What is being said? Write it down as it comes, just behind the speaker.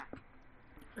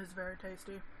It's very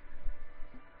tasty.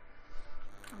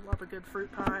 I love a good fruit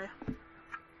pie.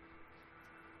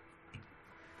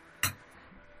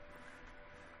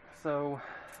 So,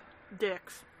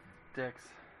 Dick's. What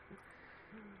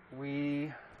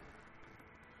did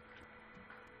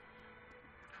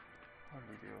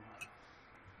we do?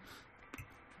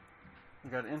 We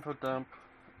got an info dump,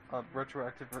 a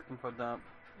retroactive info dump,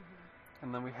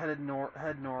 and then we head north,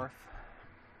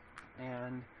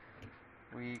 and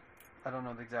I don't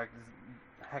know the exact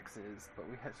hexes, but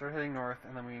we started heading north,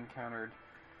 and then we encountered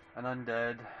an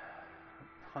undead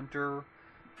hunter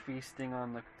feasting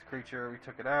on the creature. We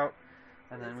took it out,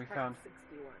 and then we found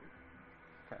 61.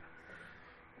 Okay.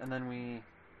 And then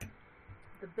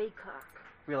The Baycock.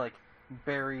 we like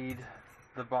buried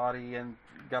the body and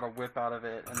got a whip out of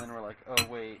it, and then we're like, oh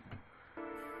wait,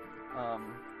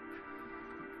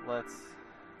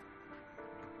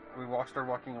 started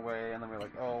walking away, and then we were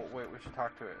like, oh wait, we should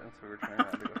talk to it, and so we were turning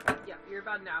around to go talk. Yeah, you're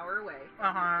about an hour away.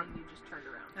 Uh-huh. And you just turned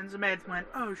around. And Zemaid's went,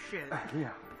 oh shit.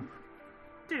 Yeah.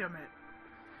 Damn it.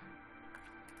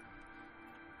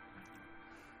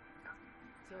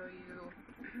 So you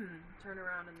turn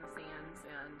around in the sands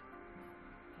and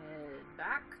head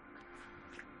back.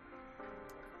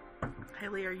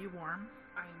 Haley, are you warm?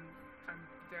 I'm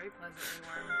very pleasantly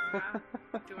warm.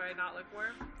 Yeah. Do I not look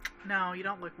warm? No, you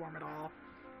don't look warm at all.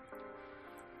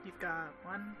 You've got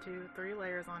 1, 2, 3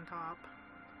 layers on top.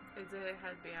 It's a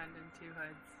headband and 2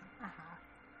 hoods. Uh-huh.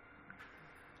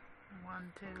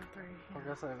 1, 2, 3. I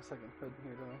guess I have a second hood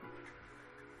here, don't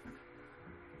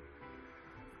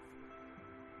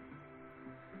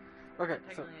I? Okay, I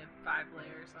technically have 5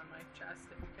 layers on my chest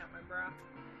if you count my bra.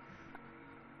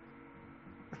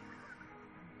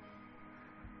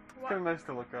 It's kind of nice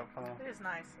to look up, huh? It is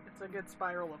nice. It's a good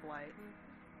spiral of light.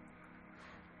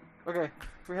 Okay,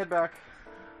 we head back.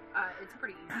 It's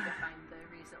pretty easy to find the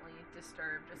recently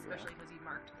disturbed, especially because you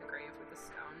marked the grave with a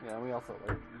stone. Yeah, we also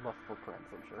left footprints,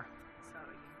 I'm sure. So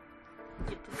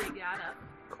you get to dig that up.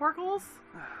 Corkles,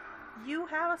 you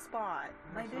have a spot.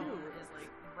 I do. Is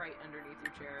like right underneath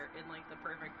your chair in like the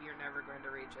perfect you're never going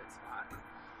to reach it spot.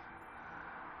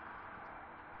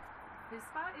 His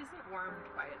spot isn't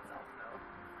warmed by itself though.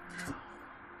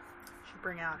 Should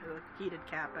bring out a heated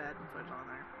cat bed and put it on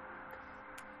there.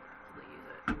 Probably use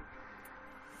it.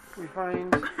 We find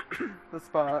the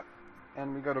spot,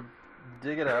 and we go to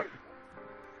dig it up.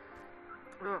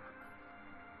 Ugh.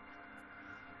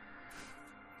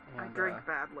 I And, drink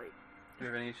badly. Do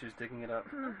you have any issues digging it up?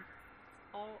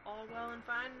 All well and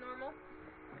fine, normal?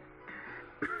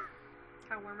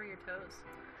 How warm are your toes?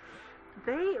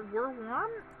 They were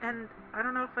warm, and I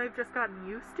don't know if I've just gotten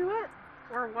used to it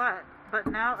or what. But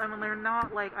now, I mean, they're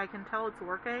not like, I can tell it's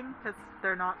working because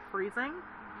they're not freezing,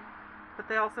 but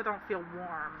they also don't feel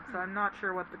warm. So I'm not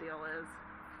sure what the deal is.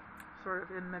 Sort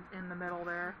of in the middle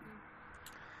there.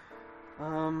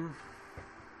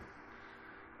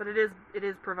 But it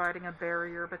is providing a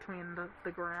barrier between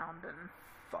the ground and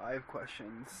 5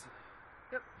 questions.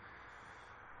 Yep.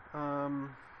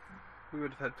 We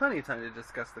would have had plenty of time to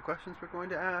discuss the questions we're going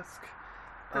to ask.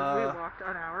 because we walked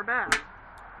an hour back.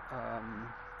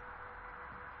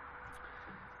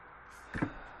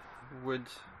 Would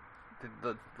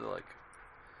the like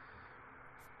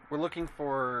we're looking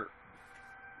for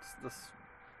this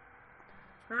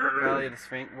Valley of the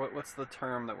Sphinx. What's the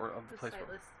term that we're of the place?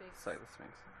 Sightless Sphinx. Sightless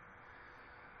Sphinx.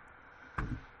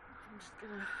 I'm just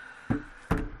gonna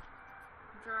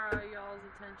draw y'all's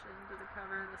attention to the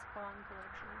cover of this Pong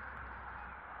collection.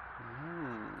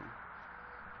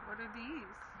 What are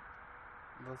these?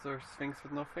 Those are Sphinx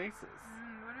with no faces.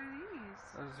 What are these?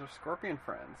 Those are scorpion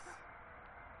friends.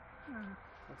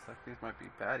 Looks like these might be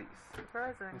baddies.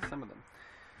 Surprising. At least some of them.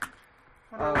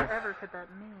 Whatever could that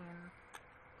mean?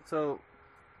 So,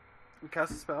 we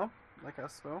cast a spell. I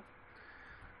cast a spell.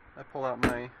 I pull out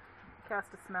my...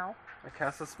 Cast a smell. I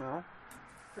cast a spell.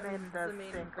 The maiden does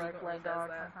stink like leg dog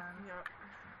sometimes. Yep.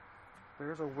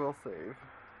 There's a will save.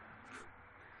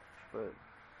 But...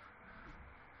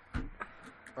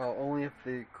 Oh, only if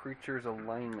the creature's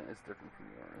alignment is different from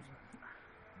yours.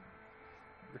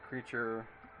 The creature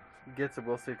gets a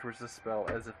will save towards the spell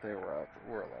as if they were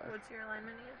alive. What's your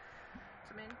alignment again?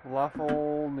 Jermaine?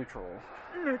 Lawful neutral.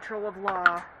 Neutral of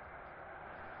law.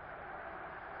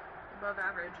 Above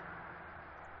average.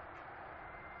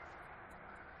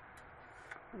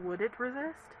 Would it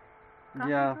resist?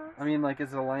 Yeah, I mean, like,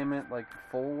 is alignment like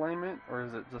full alignment, or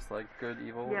is it just like good,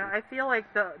 evil? Yeah, I feel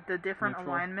like the different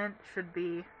Neutral. alignment should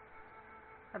be.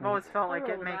 I've always felt like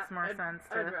it makes more sense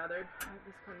to. I'd rather have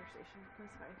this conversation.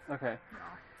 That's fine. Okay. No.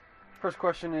 First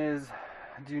question is,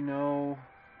 do you know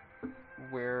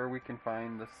where we can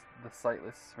find the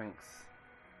Sightless Sphinx?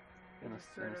 in Just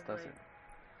a sort of, desert. like,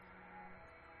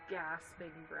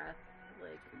 gasping breath,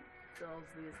 like, fills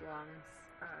these lungs,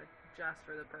 just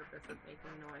for the purpose of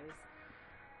making noise.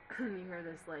 And you hear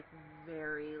this, like,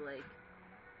 very, like,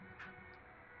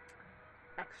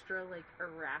 extra, like,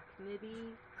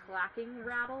 arachnidy clacking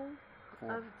rattle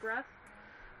Cool. of breath.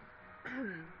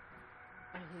 And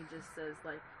he just says,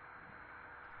 like,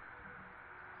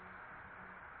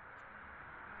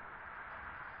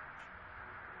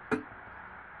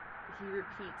 he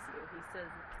repeats you. He says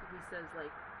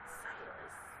like,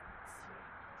 Silas Sphinx.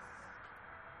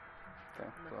 Okay.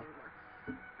 So, Nothing more.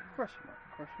 question mark.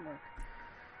 Question mark.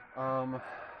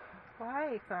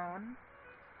 Why phone?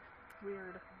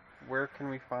 Weird. Where can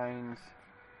we find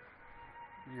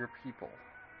your people?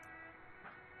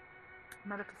 I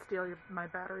might have to steal my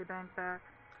battery bank back.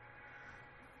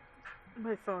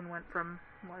 My phone went from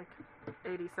like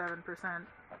 87%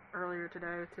 earlier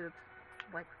today to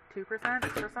like 2%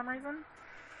 for some reason.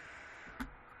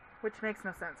 Which makes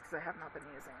no sense because I have not been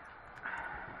using it.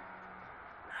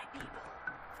 My people.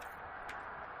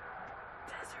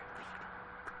 Desert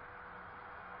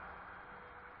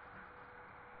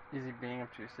people. Is he being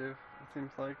obtrusive? It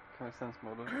seems like. Can I sense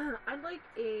motive? I'd like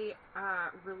a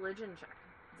religion check,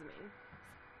 Zemaine.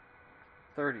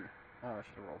 30. Oh, I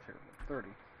should have rolled here. 30.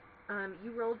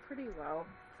 You rolled pretty well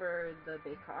for the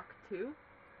Baycock, too.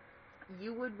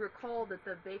 You would recall that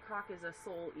the Baycock is a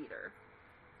soul eater.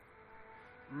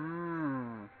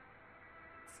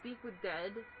 Speak with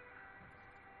dead.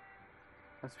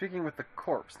 I'm speaking with the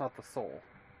corpse, not the soul.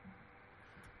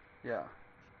 Yeah.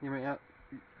 You may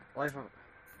life of...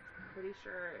 Pretty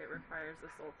sure it requires the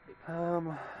soul to be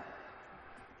present.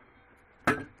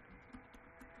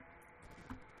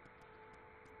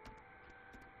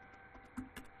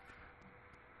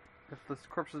 If this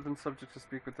corpse has been subject to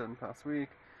speak with dead in the past week,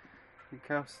 he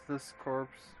casts a spell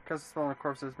on a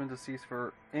corpse that has been deceased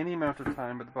for any amount of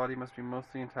time, but the body must be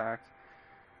mostly intact.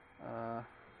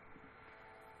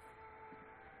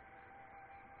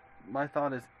 My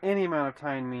thought is any amount of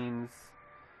time means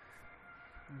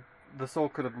the soul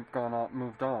could have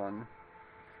moved on.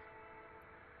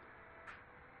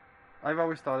 I've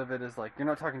always thought of it as like, you're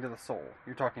not talking to the soul,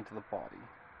 you're talking to the body.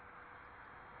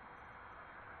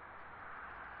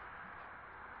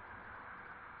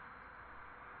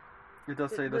 It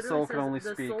does say the soul can only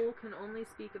speak. The soul can only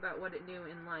speak about what it knew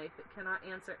in life. It cannot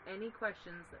answer any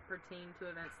questions that pertain to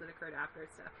events that occurred after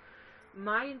its death.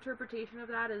 My interpretation of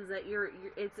that is that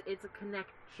it's a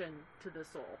connection to the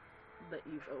soul that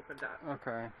you've opened up.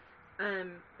 Okay.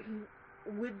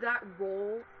 With that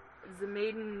roll,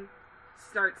 Zemaiden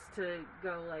starts to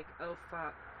go like, oh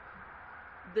fuck.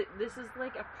 This is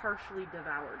like a partially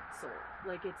devoured soul.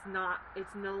 Like it's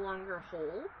no longer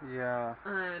whole. Yeah.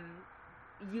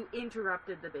 You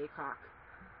interrupted the Baycock.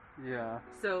 Yeah.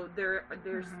 So there's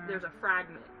a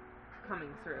fragment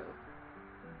coming through,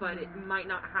 but it might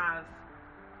not have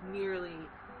nearly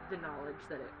the knowledge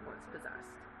that it once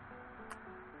possessed.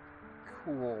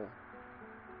 Cool.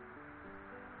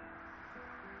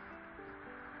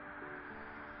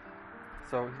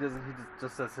 So he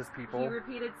just says his people. He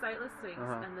repeated Sightless Sphinx,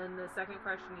 Uh-huh. and then the second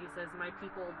question he says, my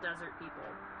people, desert people.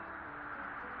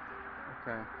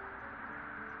 Okay.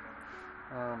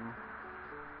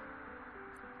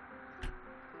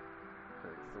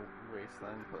 It's the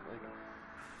wasteland, but like...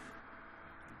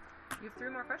 You have 3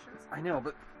 more questions. I know,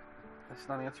 but it's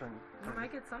not answering. You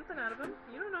might get something out of him.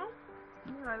 You don't know.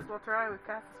 You might as well try with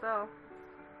cast a spell.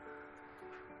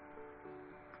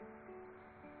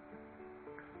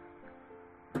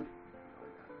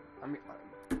 I mean,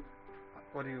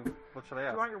 what should I Do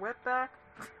ask? you want your whip back?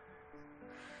 I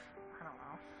don't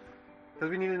know. Because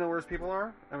we need to know where his people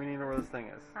are, and we need to know where this thing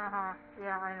is. Uh-huh.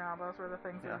 Yeah, I know. Those were the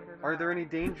things Yeah. we needed to Are know. there any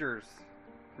dangers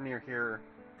near here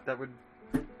that would...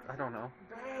 I don't know.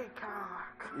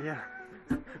 Baycock. Yeah.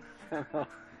 I don't know.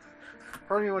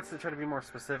 Part of me wants to try to be more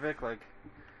specific, like...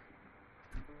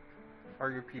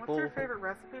 Are your people... What's your favorite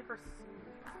recipe for soup?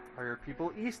 Are your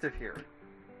people east of here?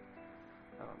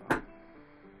 I don't know.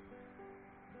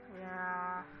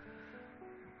 Yeah.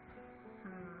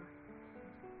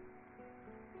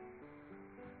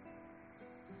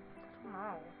 I don't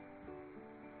know.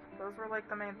 Those were like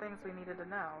the main things we needed to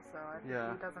know, so if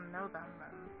Yeah. he doesn't know them, then...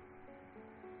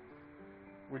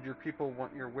 Would your people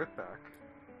want your whip back?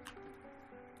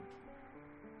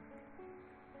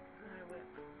 My whip.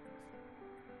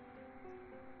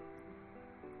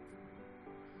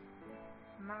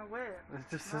 My whip. It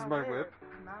just says my whip.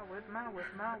 My whip, my whip,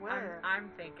 my whip. I'm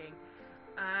thinking.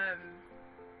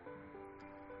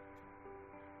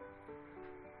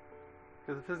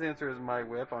 Because if his answer is my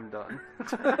whip, I'm done.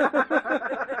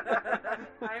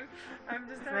 I'm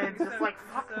just having Man's just like,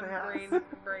 fuck some this.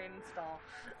 brain stall.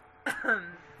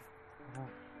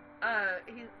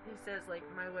 He says like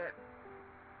my whip.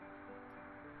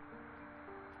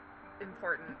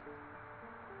 Important.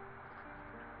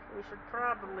 We should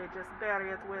probably just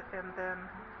bury it with him then.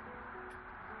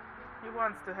 He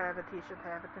wants to have it, he should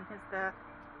have it in his death.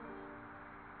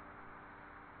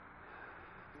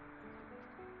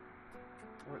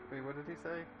 Wait, what did he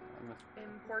say? I missed.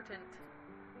 Important.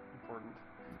 Important.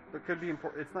 But could be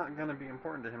important. It's not going to be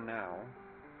important to him now.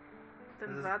 Then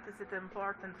This is- what is it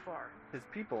important for? His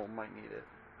people might need it.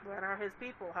 Where are his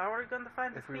people? How are we going to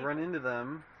find his If we people? run into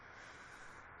them,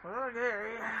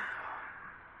 Okay.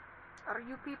 Are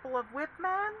you people of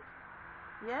Whitman?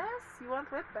 Yes? You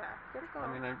want Whit back? Get it going.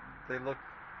 I mean, they look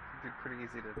be pretty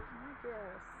easy to. I guess.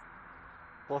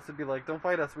 Plus, it'd be like, don't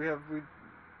fight us. We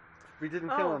didn't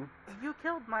kill Oh, him. you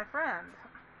killed my friend.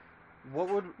 What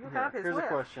would? You have his here's whip. a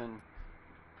question.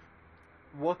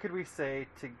 What could we say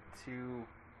to?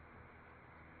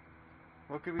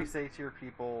 What could we say to your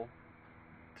people?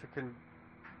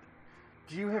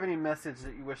 Do you have any message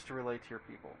that you wish to relay to your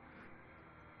people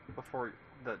before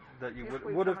that you If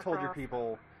we would have come told your across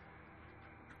people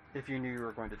if you knew you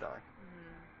were going to die?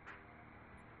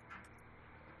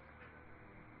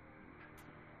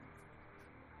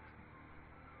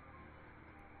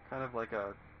 Kind of like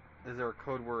a. Is there a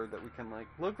code word that we can like?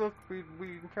 Look! We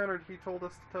encountered. He told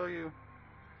us to tell you.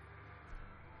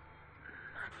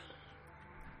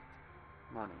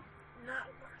 Money. Not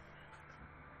worth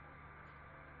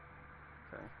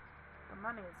Okay. The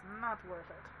money is not worth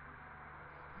it.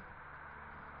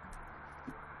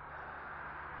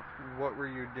 What were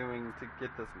you doing to get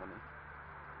this money?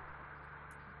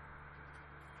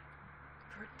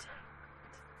 it.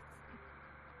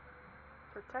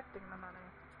 Protecting the money.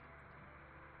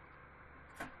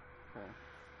 Okay.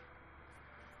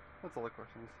 That's all the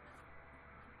questions.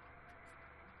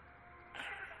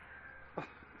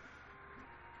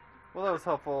 Well, that was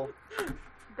helpful.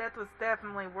 That was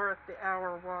definitely worth the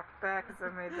hour walk back, so I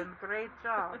made them great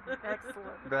job.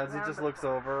 Excellent. Badsy just looks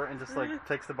over and just like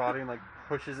takes the body and like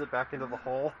pushes it back into the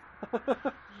hole.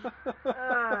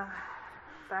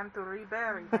 Time to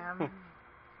rebury him.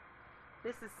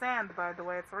 This is sand, by the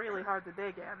way. It's really hard to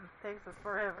dig in. It takes us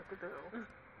forever to do.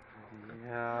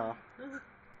 Yeah.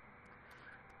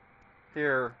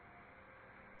 Here.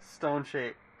 Stone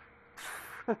shape.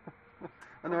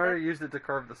 I know I already used it to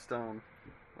carve the stone.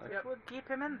 Like, It would keep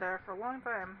him in there for a long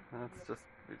time. that's just,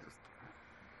 we just,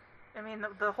 I mean,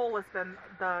 the hole has been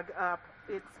dug up.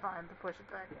 It's fine to push it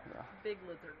back in. yeah. Big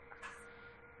lizard.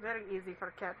 Very easy for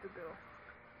a cat to do.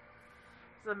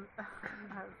 Some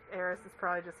Eris is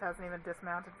probably just hasn't even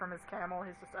dismounted from his camel.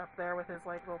 He's just up there with his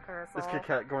like little parasol. This Kit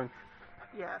Kat going,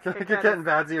 Yes, Kit Kat and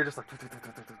Badsy are just like,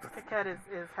 Kit Kat is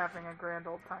having a grand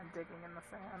old time digging in the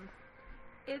sand.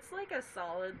 It's like a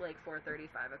solid like 4:30,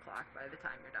 5 o'clock by the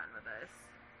time you're done with this.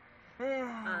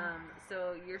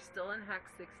 So you're still in Hex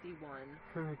 61.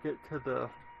 Can I get to the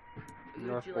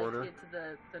north Would you border? like to get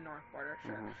to the north border?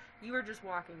 Sure. Mhm. You were just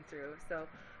walking through, so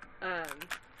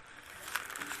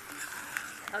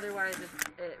otherwise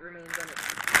it remains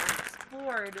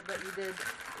unexplored. But you did,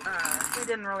 We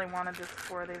didn't really want to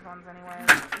explore these ones anyway.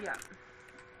 yeah.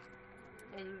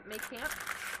 And you make camp.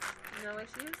 No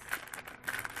issues.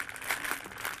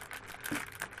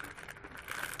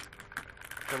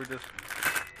 So we just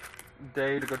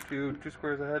day to go two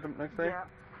squares ahead next day? Yeah,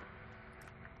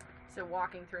 So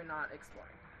walking through, not exploring.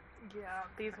 yeah.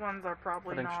 These ones are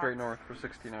probably Heading not. straight north for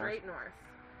 16 hours. Straight north.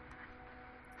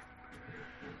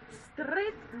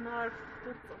 Straight north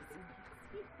to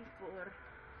 54.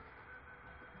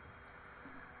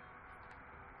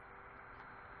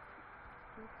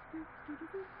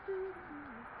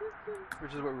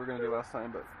 Which is what we were going to do last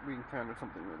time, but we encountered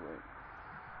something midway.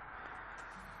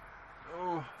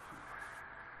 Oh.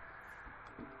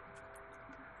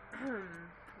 Let's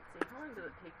see, how long does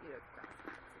it take you to cross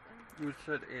again? You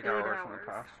said 8 8 hours in hours.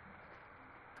 the past.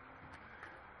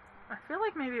 I feel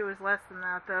like maybe it was less than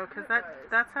that though, because It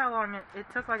that's was. how long it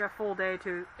took like a full day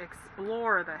to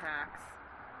explore the hex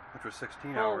Which was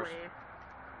 16 fully. hours. Yeah.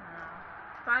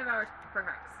 5 hours per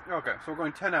hex. Okay, so we're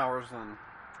going 10 hours, and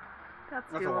That's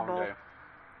that's doable. a long day.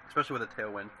 Especially with a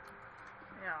tailwind.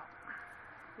 Yeah.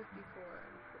 54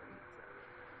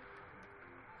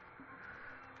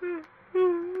 and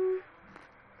 47.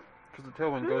 Because the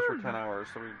tailwind goes for 10 hours,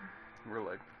 so we're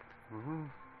like,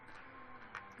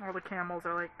 All the camels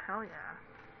are like, hell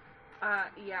yeah.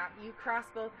 Yeah, you cross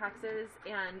both hexes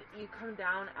and you come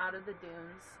down out of the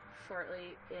dunes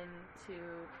shortly into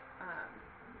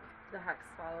the hex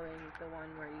following the one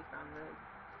where you found the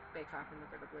Baycock and the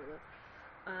Bird of Lulu.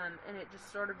 and it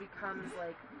just sort of becomes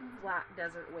like flat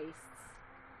desert wastes.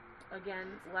 Again,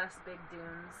 less big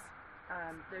dunes.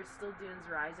 There's still dunes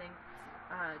rising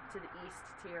to the east,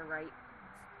 to your right,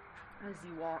 as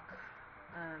you walk.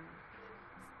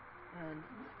 And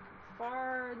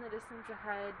far in the distance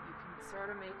ahead, you can sort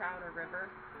of make out a river.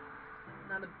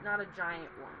 Not a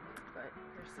giant one, but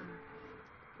there's some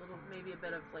little, maybe a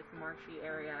bit of like marshy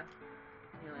area.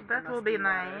 You know, like That will be musty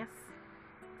water. nice.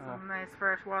 Some nice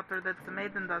fresh water that the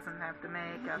maiden doesn't have to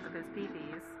make out of his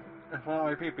pee-pees. It's not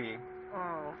my pee-pee.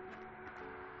 Oh.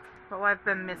 Well, I've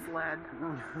been misled.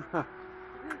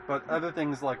 But other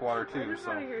things like water I too, just so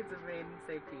want to hear some maiden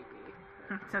say pee-pee.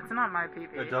 It's not my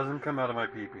pee-pee. it doesn't come out of my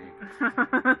pee-pee.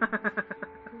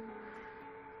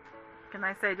 Can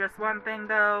I say just one thing,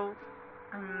 though?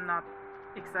 I'm not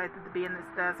excited to be in this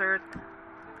desert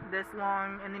this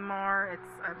long anymore.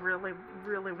 I really,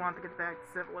 really want to get back to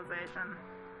civilization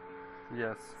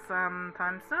Yes.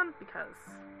 sometime soon,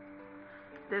 because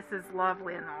this is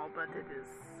lovely and all, but it is,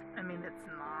 I mean, it's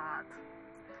not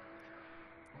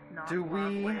Do we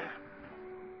lovely.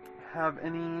 have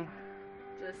any?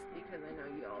 Just because I know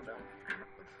you all don't have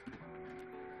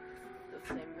the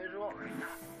same visual right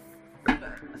now. But,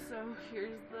 so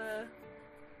here's the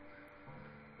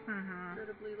Mm-hmm.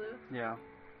 Irritably Lou. Yeah.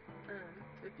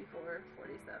 54,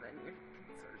 47. You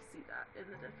can sort of see that in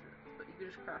the distance, but you can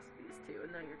just cross these two, and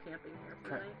then you're camping here for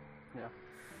the Okay. night.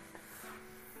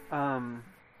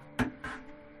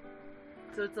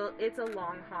 So it's a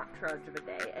long, hot trudge of a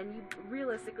day, and you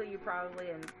realistically you probably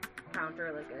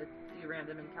encounter like a few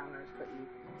random encounters, but you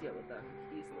deal with them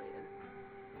easily.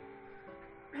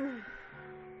 And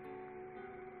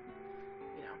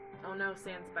you know, oh no,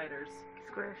 sand spiders.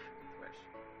 Squish. Squish.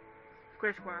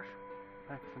 Squish squash.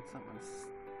 Back from something's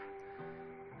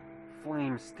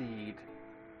flame steed.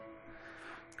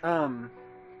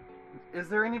 Is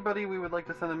there anybody we would like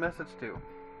to send a message to?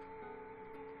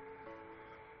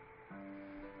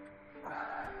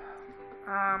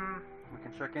 We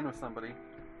can check in with somebody.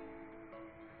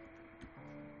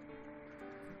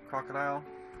 Crocodile.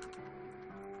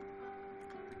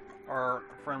 Our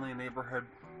friendly neighborhood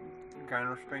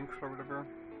Gynosphinx or whatever.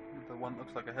 The one that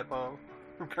looks like a hippo.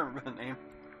 I can't remember the name.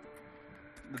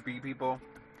 The bee people.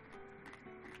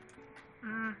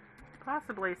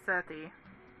 Possibly Seti.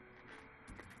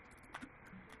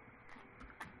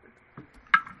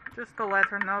 Just to let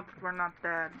her know that we're not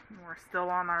dead. We're still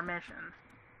on our mission.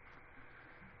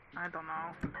 I don't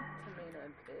know.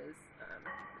 Tamina is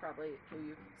probably who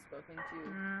you've spoken to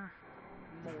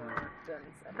more than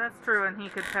Seti. That's true, and he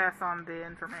could pass on the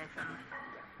information.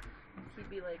 He'd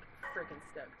be like freaking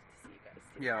stoked to see you guys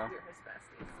too. Yeah. You're his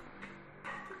besties.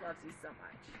 He loves you so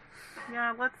much.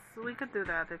 Yeah, we could do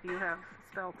that if you have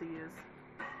spell to use.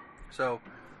 So,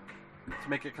 to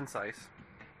make it concise,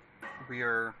 we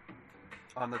are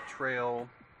on the trail.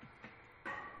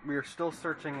 We are still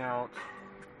searching out.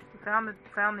 We found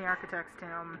the architect's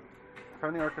tomb.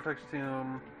 From the architect's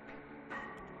tomb.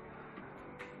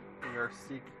 We are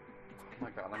seek. Oh my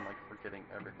god, I'm like forgetting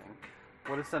everything.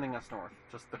 What is sending us north?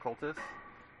 Just the cultists?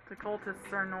 The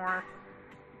cultists are north.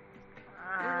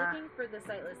 You're looking for the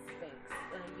Sightless Sphinx,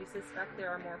 and you suspect there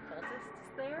are more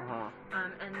cultists there,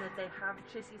 and that they have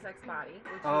Chisisek's body,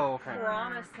 which you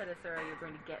promised Tedasura you're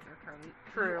going to get in return.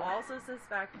 True. You also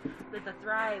suspect that the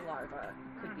Thry larva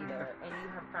could be there, and you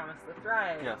have promised the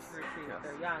Thry to retrieve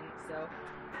their young, so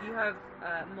you have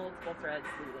multiple threads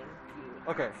leading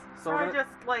you. Okay, so I just,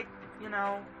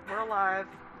 we're alive,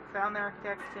 found the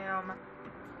architect's tomb,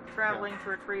 traveling to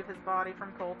retrieve his body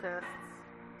from cultists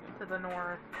to the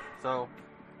north. So,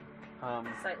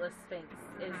 Sightless Sphinx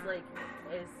is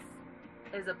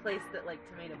is a place that like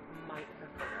Tomato might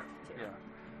have heard of too.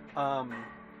 Yeah.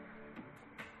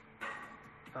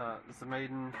 The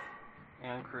maiden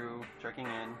and crew checking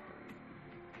in.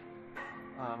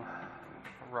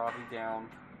 Robbie down.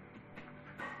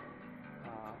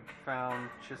 Found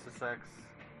Chisisek's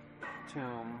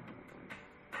tomb.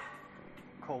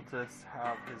 Cultists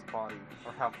have his body,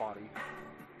 or have body.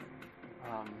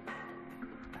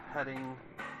 Heading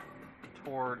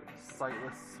toward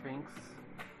Sightless Sphinx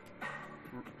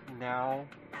now.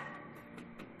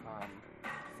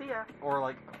 See ya. Or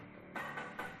like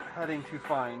heading to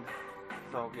find.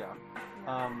 So yeah.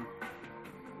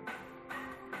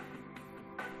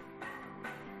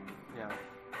 Yeah.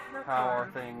 That's How are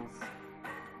fine. things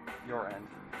your end?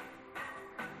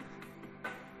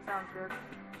 Sounds good.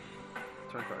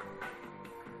 Turn card.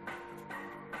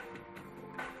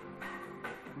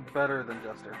 Better than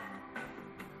Jester.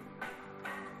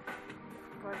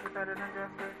 Was it better than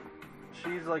Jester?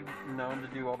 She's like known to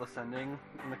do all the sending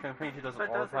in the campaign. She does it But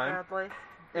all does the time. it badly.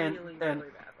 And really and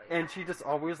badly. place. And she just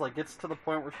always, like, gets to the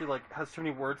point where she, like, has too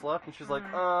many words left, and she's like,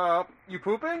 Mhm. you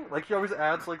pooping? Like, she always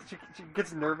adds, like, she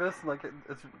gets nervous, and, like,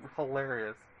 it's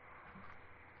hilarious.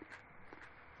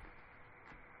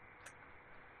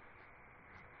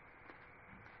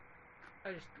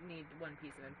 I just need one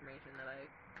piece of information that I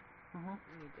Mm-hmm.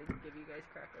 need to give you guys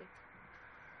correctly.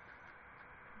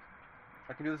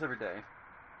 I can do this every day,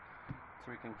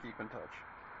 so we can keep in touch.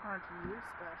 Aren't you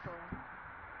special?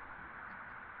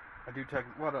 I do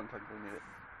well, I don't technically need it,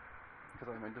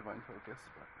 because I'm in divine focus,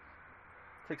 but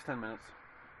it takes 10 minutes.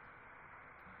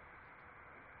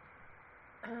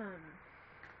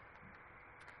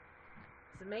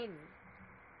 So Maiden,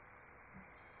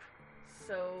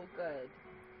 so good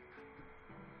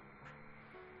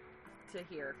to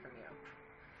hear from you.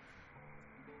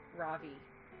 Ravi,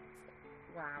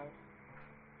 wow,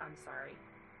 I'm sorry.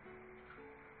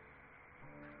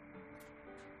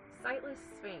 Sightless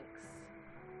Sphinx,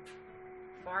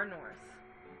 far north,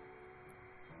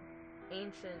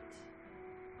 ancient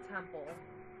temple,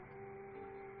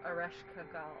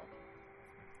 Areshkagal,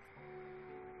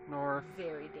 North.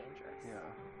 very dangerous.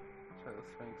 Yeah. Try the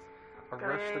Sphinx.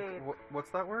 Great.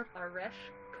 What's that word?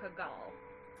 Areshkagal.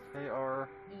 A-R...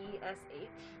 E-S-H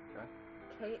Okay.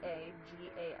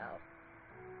 K-A-G-A-L.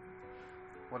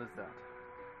 What is that?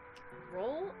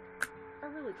 Roll a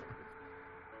religion.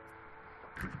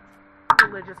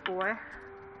 Religious boy.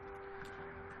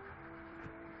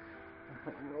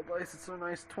 Roll dice, it's so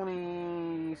nice.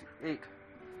 28.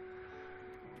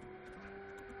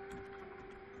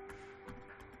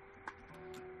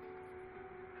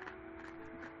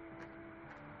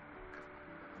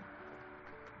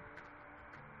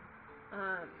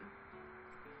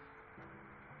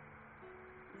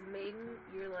 Maiden,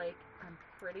 you're like, I'm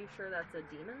pretty sure that's a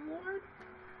demon lord?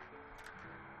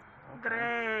 Okay.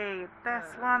 Great.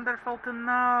 That's wonderful to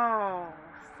know.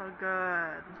 So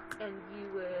good. And you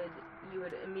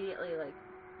would immediately, like,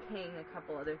 ping a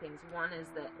couple other things. One is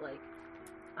that, like,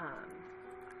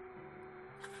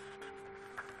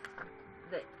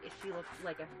 that she looks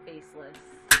like a faceless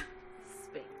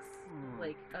sphinx.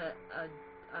 Like a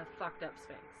fucked up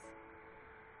sphinx.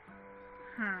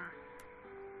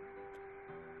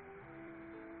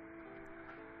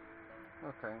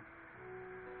 Okay.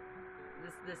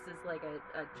 This is like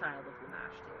a child of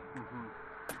Lamash too. Mm-hmm.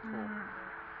 Cool.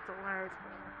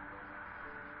 Delightful.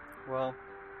 Well,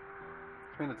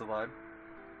 Trina's alive.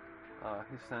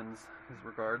 He sends his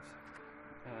regards,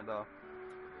 and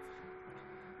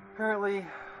apparently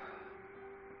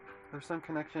there's some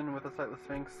connection with the Sightless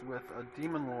Sphinx with a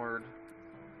demon lord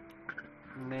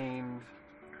named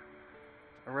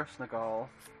Areshnagal.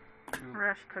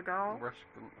 Areshkagal.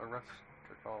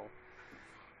 Areshnagal.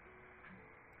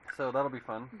 So that'll be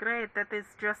fun. Great. That is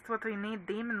just what we need.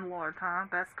 Demon Lord, huh?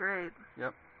 That's great.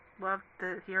 Yep. Love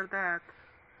to hear that.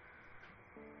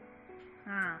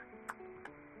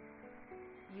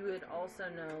 You would also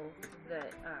know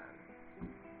that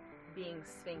being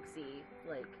sphinxy,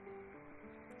 like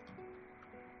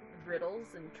riddles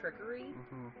and trickery,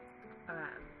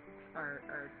 are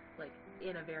like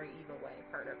in a very evil way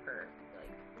part of her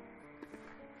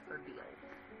deal.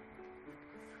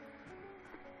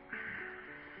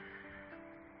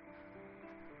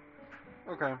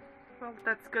 Okay. Well,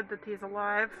 that's good that he's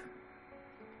alive.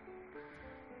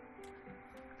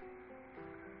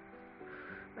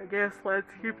 I guess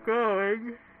let's keep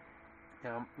going.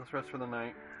 Yeah, let's rest for the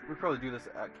night. We probably do this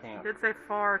at camp. You did say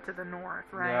far to the north,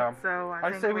 right? Yeah. So I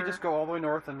think say we just go all the way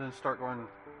north and then start going.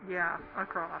 Yeah,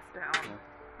 across, down.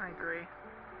 Yeah. I agree.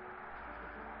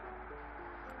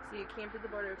 So you camped at the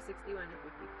border of 61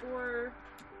 to 54.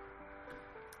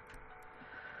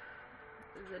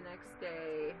 The next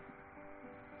day,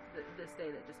 this day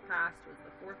that just passed was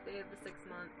the 4th day of the 6th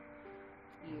month.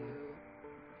 You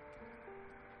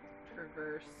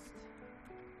traversed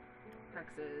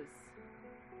Texas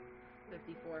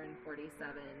 54 and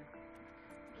 47,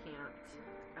 camped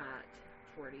at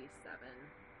 47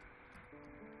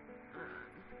 to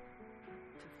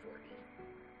 40.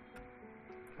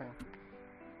 Okay.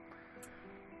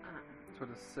 So it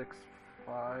is 6,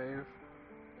 5,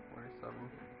 47,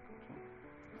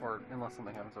 or unless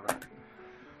something happens overnight.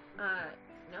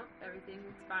 Nope,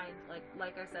 everything's fine.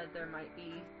 Like I said, there might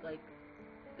be like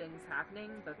things happening,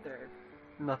 but they're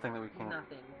Nothing that we can't.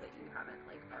 nothing that you haven't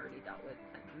like already dealt with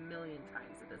a million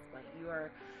times at this point. You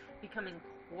are becoming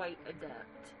quite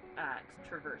adept at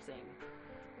traversing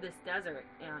this desert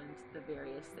and the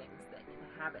various things that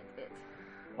inhabit it.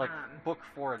 Like book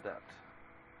 4 adept.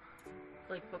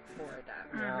 Like book 4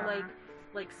 adept. Yeah.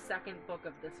 Like second book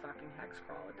of this fucking hex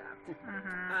crawl adept.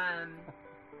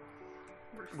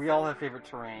 We all have favorite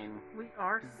terrain. We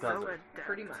are so Desert. adept.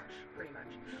 Pretty much.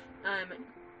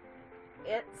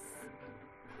 It's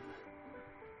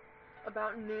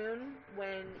about noon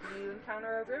when you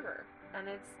encounter a river, and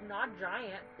it's not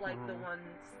giant like the Mhm.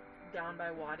 ones down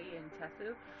by Wadi and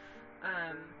Tethu,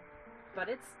 but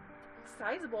it's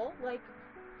sizable. Like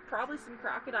probably some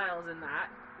crocodiles in that.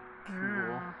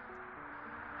 Mm.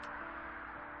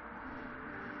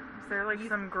 Is there like You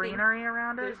some think greenery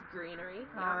around it? There's greenery,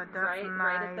 Oh, yeah, that's right at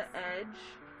nice. the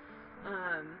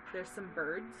edge. There's some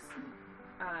birds.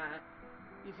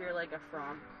 You hear like a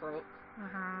frog croak,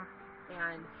 Mm-hmm.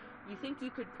 and you think you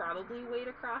could probably wade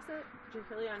across it,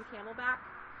 particularly on camelback.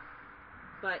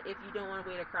 But if you don't want to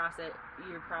wade across it,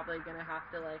 you're probably gonna have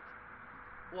to like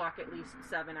walk at least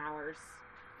 7 hours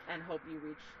and hope you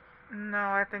reach.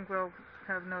 No, I think we'll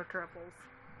have no troubles.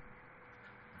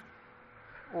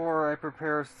 Or I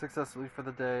prepare successfully for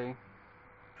the day.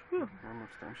 Whew. I'm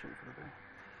just going shape for the day.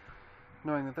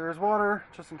 Knowing that there is water,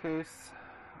 just in case.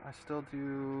 I still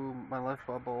do my life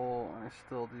bubble. I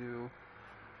still do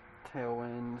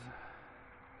tailwind.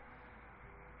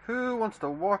 Who wants to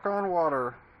walk on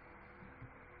water?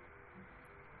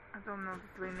 I don't know.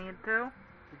 Do we need to?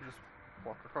 We can just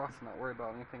walk across and not worry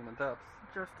about anything in the depths.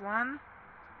 Just one?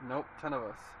 Nope, 10 of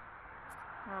us.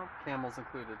 Well, Camels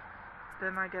included.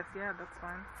 then I guess, yeah, that's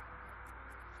fine.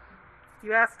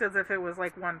 You asked as if it was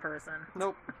like one person.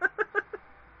 Nope.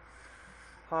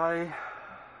 I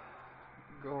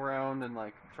go around and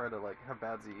like try to like have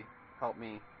Badsy help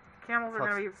me. Camels are Touch-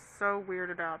 gonna be so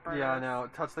weirded out by Yeah, I this. know.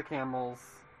 Touch the camels.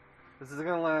 This isn't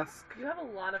gonna last. You have a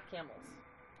lot of camels.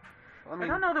 I I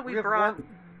don't know that we have brought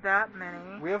one- that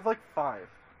many. We have like 5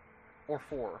 or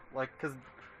 4. Like, cause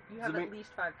You have Zumi- at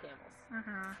least 5 camels.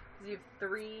 Mm-hmm. Because you have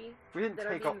 3. we didn't that are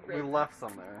take all. being We ridden. left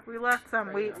some there. We left some.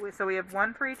 Right. So we have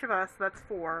one for each of us. That's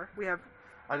 4. We have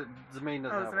Zemaine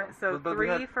doesn't have one. so But 3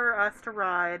 we had, for us to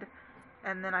ride,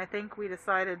 and then I think we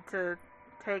decided to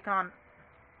take on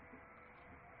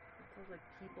Sounds like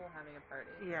people having a party.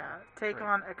 take Right.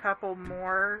 on a couple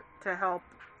more to help.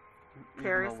 even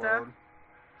carry the stuff. load.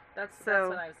 That's So-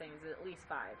 what I was saying, is at least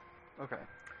 5. Okay.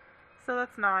 So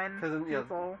that's 9 'Cause then, yeah,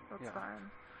 people. That's yeah.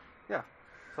 fine.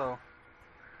 So,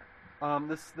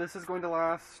 this is going to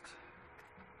last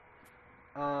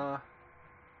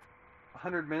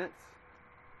 100 minutes.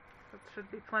 That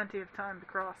should be plenty of time to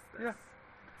cross this. Yeah.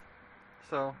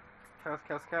 So,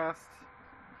 cast,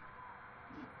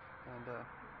 and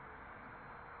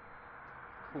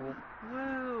cool.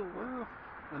 Woo! Woo.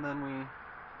 And then we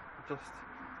just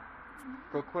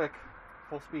go quick,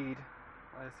 full speed.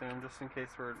 I assume, just in case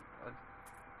we're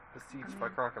besieged by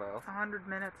mean- crocodiles. 100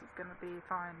 minutes is gonna be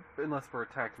fine. Unless we're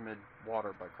attacked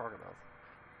mid-water by crocodiles.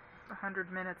 100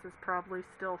 minutes is probably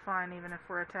still fine, even if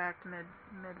we're attacked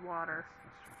mid-water.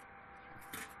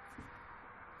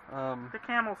 The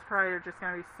camels probably are just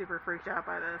gonna be super freaked out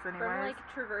by this, anyways. From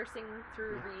like traversing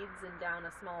through Yeah. reeds and down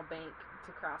a small bank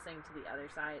to crossing to the other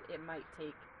side, it might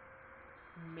take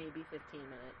maybe 15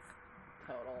 minutes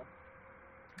total.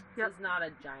 Yep. This is not a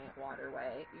giant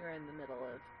waterway. You're in the middle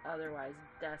of otherwise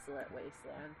desolate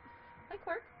wasteland. Hi,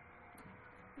 Quark.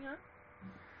 Yeah.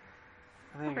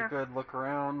 I think Okay. a good look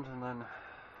around and then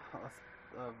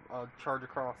charge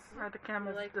across. Are the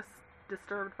camels like-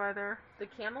 disturbed by there? The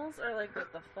camels are like,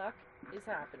 what the fuck is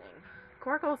happening?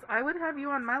 Corkles, I would have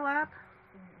you on my lap.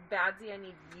 Badsy, I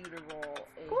need you to roll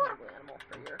a Quark. handle animal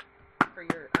for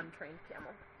your untrained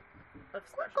camel of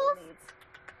special Quarkles. needs.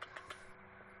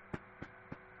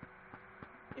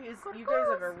 You guys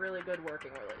have a really good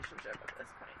working relationship at this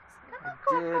point. I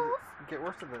did get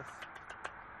worse of this.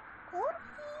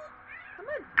 Come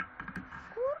on.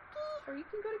 Or you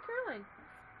can go to Caroline.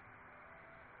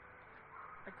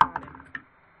 I got him.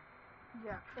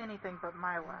 Yeah, anything but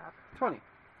my lap. 20.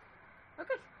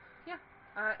 Okay. Yeah.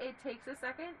 It takes a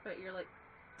second, but you're like,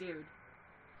 dude,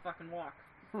 fucking walk.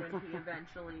 When he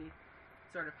eventually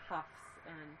sort of huffs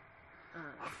and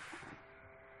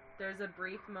there's a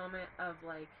brief moment of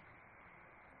like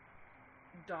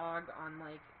dog on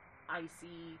like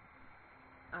icy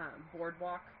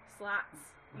boardwalk slats,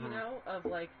 you Mhm. know, of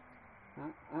like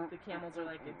the camels are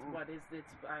like,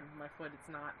 my foot, it's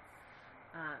not.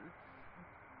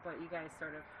 But you guys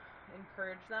sort of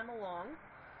encourage them along,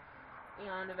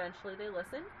 and eventually they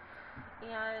listen.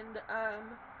 And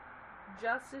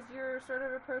just as you're sort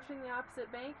of approaching the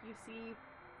opposite bank, you see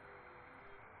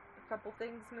a couple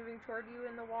things moving toward you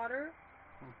in the water,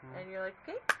 and you're like,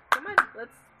 okay, come on,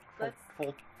 let's,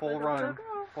 Full let's run.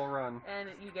 go. Full run. And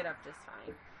you get up just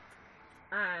fine.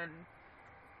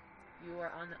 You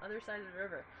are on the other side of the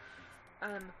river.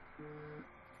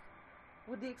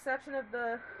 With the exception of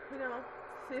the,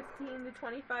 15 to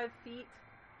 25 feet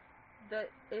that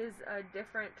is a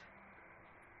different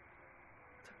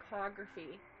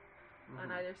topography on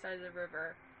Mhm. either side of the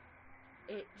river,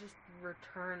 it just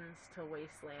returns to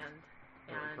wasteland,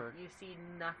 Really and quick. you see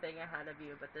nothing ahead of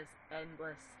you but this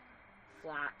endless,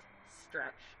 flat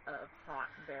stretch of hot,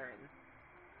 barren.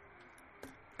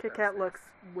 Kit Kat grossness. looks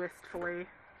wistfully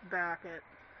back at.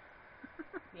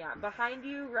 Yeah, behind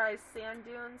you rise sand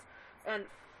dunes, and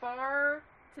far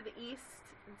to the east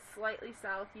and slightly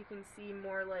south, you can see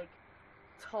more like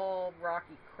tall,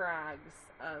 rocky crags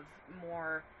of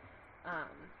more,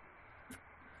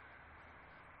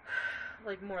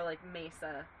 more like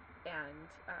mesa and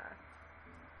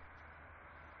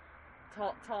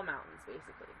tall mountains,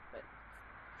 basically, but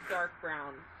dark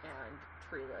brown and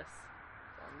treeless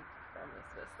from this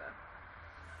vista.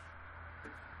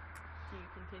 Do you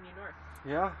continue north?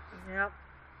 Yeah. Yep.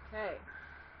 Okay.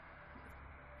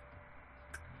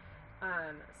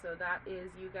 So that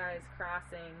is you guys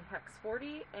crossing Hex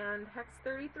 40 and Hex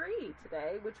 33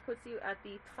 today, which puts you at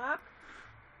the top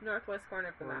northwest corner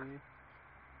of the map. 40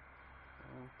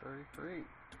 and 33.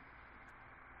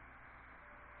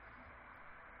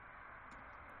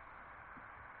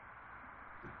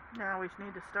 Now we just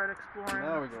need to start exploring.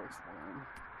 Now we go exploring.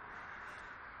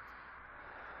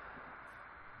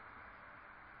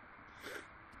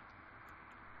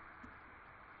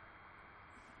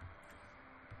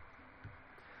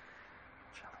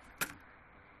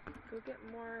 Go get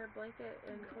more blanket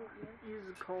and coat, Ian.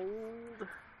 He's cold.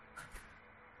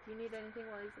 Do you need anything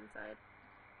while he's inside?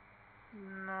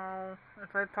 No.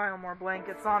 If I pile more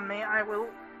blankets on me, I will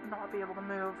not be able to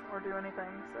move or do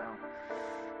anything, so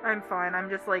I'm fine. I'm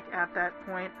just like at that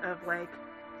point of like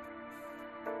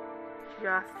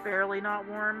just barely not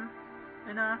warm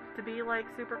enough to be like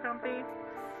super comfy.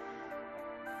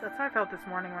 That's how I felt this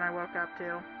morning when I woke up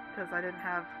too, because I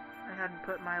hadn't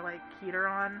put my like heater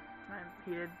on, my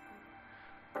heated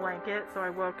blanket, so I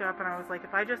woke up and I was like,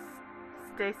 if I just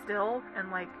stay still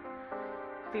and like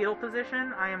fetal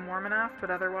position, I am warm enough, but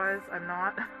otherwise I'm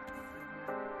not.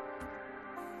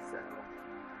 So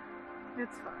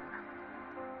it's fine.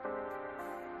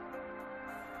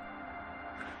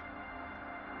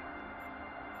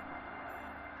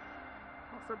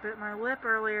 Also bit my lip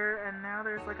earlier and now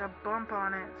there's like a bump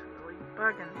on it. It's really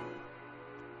bugging me.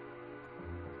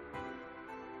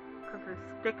 Because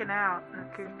it's sticking out and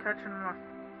it keeps touching my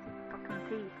fucking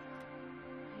teeth.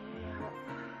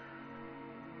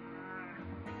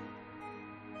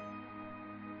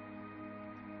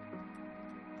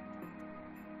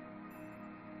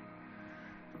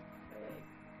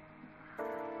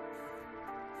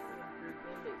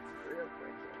 Real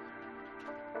quick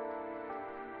here.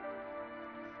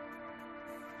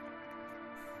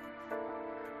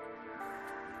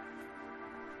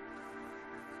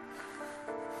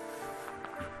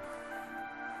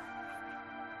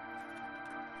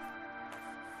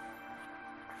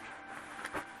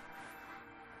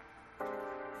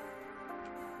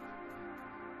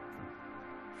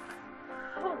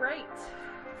 Alright.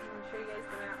 I'm going to show you guys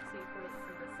the map so you can make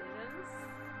some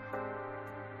decisions.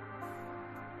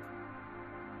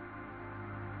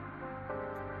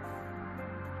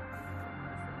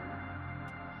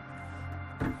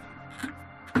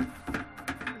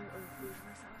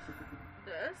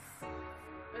 This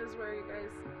is where you guys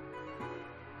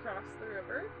cross the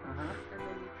river, Uh-huh. and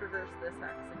then you traverse this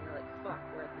hex, and you're like, fuck,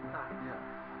 we're at the top. Yeah.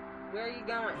 Where are you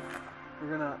going?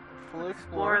 We're gonna fully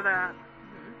Explore explore that.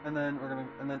 and then we're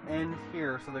gonna end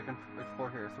here so they can explore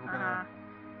here. So we're Uh-huh.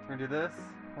 gonna do this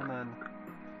and then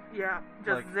Yeah,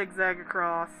 just Like- zigzag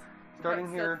across. starting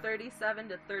Okay, here. So 37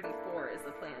 to 34 is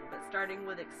the plan, but starting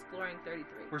with exploring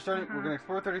 33. We're starting. We're Mhm. gonna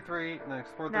explore 33 and then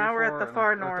explore 34. Now we're at the and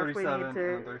far then, or north. We 37 need and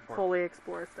then to 34. fully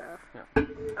explore stuff.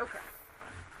 Okay.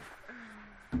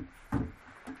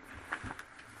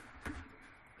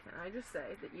 Can I just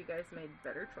say that you guys made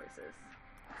better choices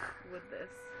with this?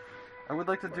 I would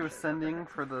like to do Portion of the ascending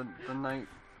hex. for the night.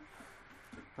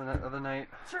 The other night.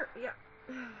 Sure, yeah.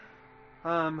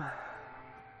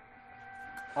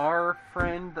 Our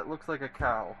friend that looks like a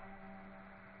cow.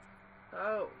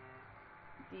 Oh.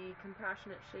 The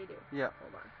compassionate Shadu. Yeah.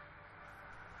 Hold on.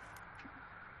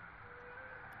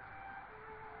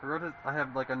 I wrote it. I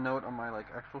have like a note on my like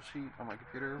actual sheet on my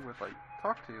computer with like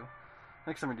talk to.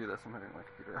 Next time we do this, I'm having my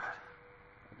computer out.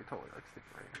 I could totally like stick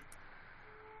it right here.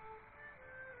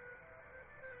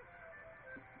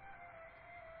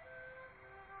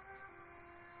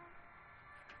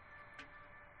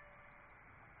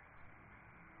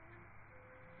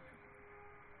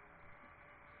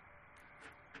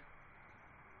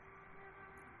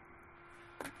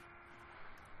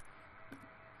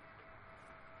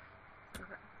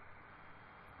 Okay.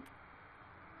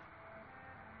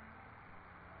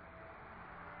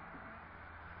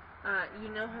 You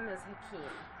know him as Hakim.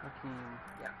 Hakim.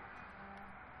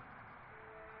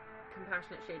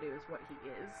 Compassionate Shadu is what he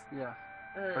is. Yeah.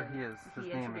 But he is. His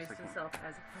He name is introduced Hakim. himself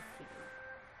as Hakim.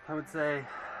 I would say,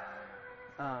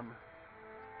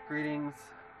 greetings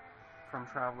from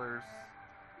travelers.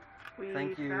 We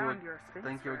Thank you. found your space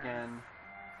Thank you friend.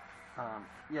 again.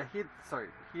 Yeah,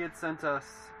 he had sent us.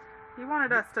 He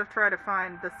wanted us to try to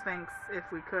find the Sphinx if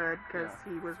we could, because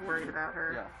Yeah. he was worried about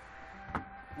her. Yeah.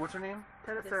 What's her name?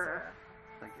 Tedasura.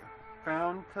 Thank you.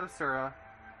 Found Tedasura.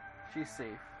 She's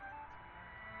safe.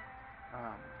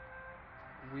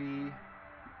 We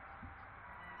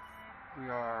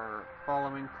are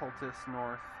following cultists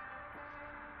north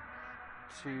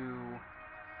to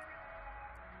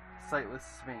Sightless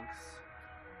Sphinx.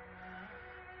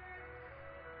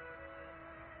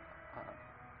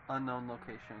 Unknown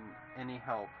location. Any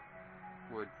help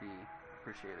would be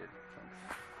appreciated.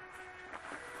 Thanks.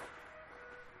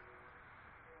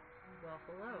 Well,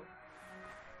 hello.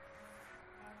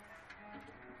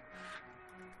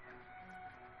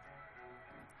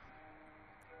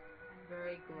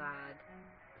 Very glad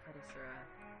Tedasura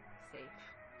safe.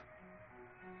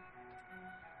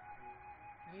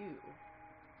 You,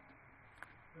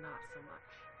 not so much.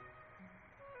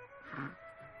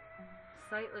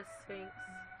 Sightless Sphinx,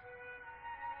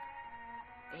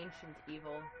 ancient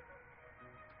evil.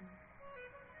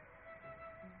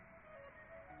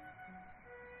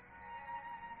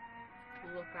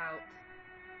 Look out.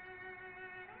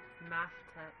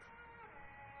 Maftet.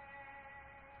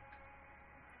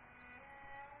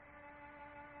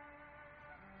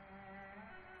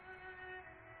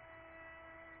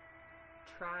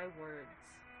 Try words.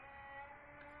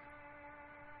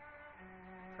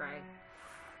 Pray.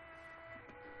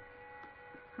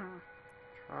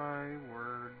 Try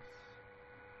words.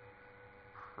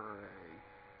 Pray.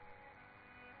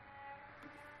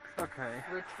 Okay.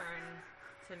 Return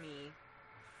to me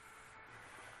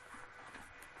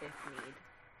if need.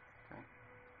 Okay.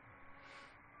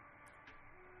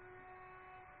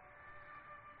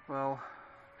 Well,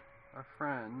 our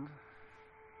friend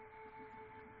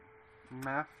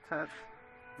Maftet.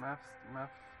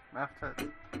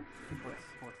 Maftet.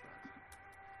 What's that?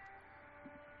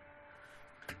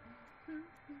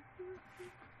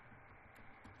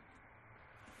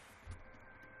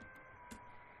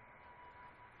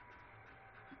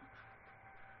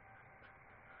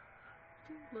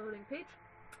 Loading page.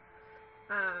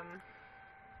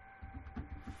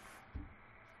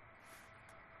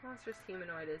 Monstrous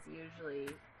humanoid is usually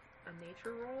a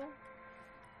nature roll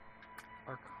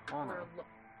Arcana.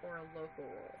 or a local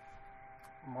roll.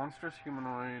 Monstrous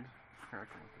humanoid. Here, I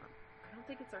can look it up. I don't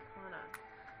think it's Arcana.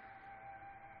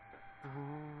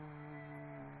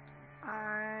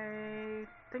 I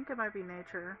think it might be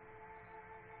nature.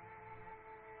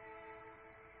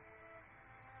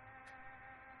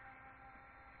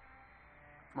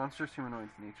 Monstrous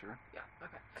humanoid's nature. Yeah,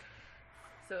 okay.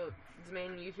 So,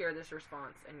 Zmain, you hear this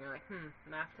response, and you're like,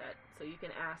 Maftet. So you can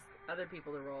ask other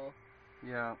people to roll.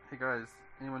 Yeah. Hey guys,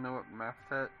 anyone know what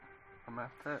Maftet? A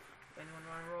Maftet? Anyone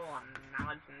want to roll on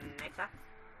knowledge and nature?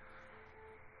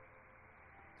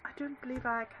 I don't believe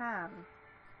I can.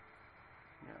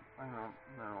 Yeah, I don't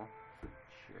know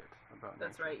shit about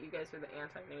That's nature. right, you guys are the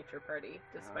anti-nature party,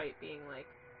 despite being like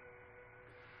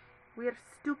We're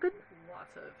stupid.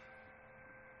 lots of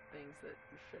things that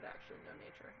should actually know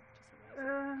nature. To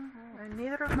some ways. And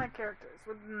neither of my characters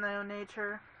would know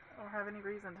nature or have any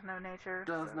reason to know nature.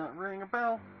 Does so- not ring a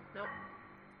bell. Nope.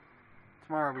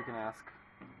 Tomorrow we can ask.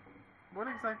 What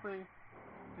exactly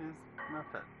is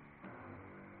Maftet?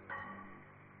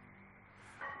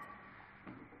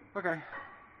 Okay.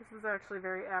 This is actually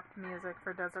very apt music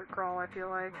for Desert Crawl, I feel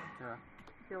like. Yeah.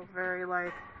 Feels very,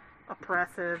 like,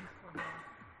 oppressive,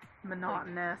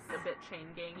 monotonous. A bit chain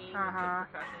gangy Uh-huh.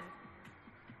 with the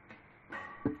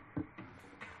percussion.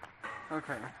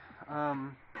 Okay.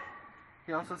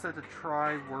 He also said to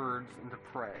try words and to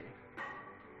pray.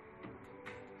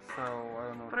 So I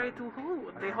don't know. what Pray that- to who?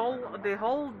 I The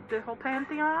don't whole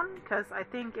pantheon? Because I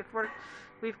think if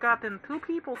we've gotten two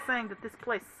people saying that this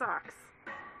place sucks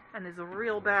and is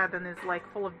real bad and is like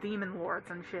full of demon lords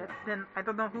and shit, then I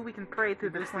don't know who we can pray to He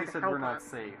that's basically going to said help we're not us.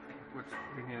 safe, which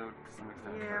we knew to some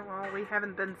extent. Yeah, well, we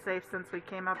haven't been safe since we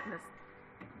came up in this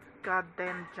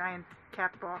goddamn giant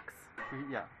cat box.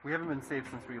 We haven't been safe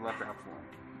since we left Absalom.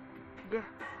 Yeah.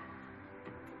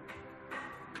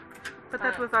 But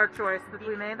that was our choice that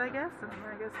we made, I guess, and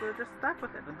I guess we're just stuck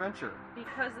with it. Adventure.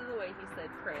 Because of the way he said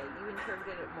pray, you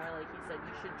interpreted it more like he said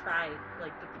you should try,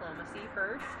 like, diplomacy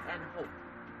first and hope.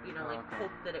 You know, like, Okay.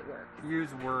 hope that it works.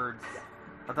 Use words. Yeah.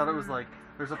 I thought it was like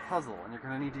there's a puzzle and you're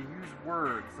gonna need to use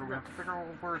words, so we have to figure out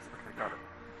what words. Okay, got it.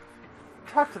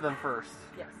 Talk to them first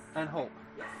Yes. and hope.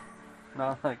 Yes.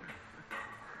 Not like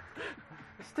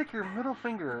stick your middle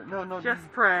finger. No.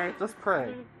 Just pray. Just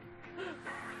pray.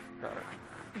 Got it.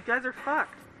 You guys are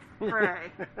fucked. Pray.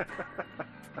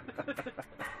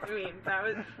 I mean,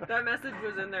 that message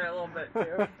was in there a little bit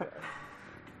too.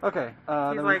 Okay. He's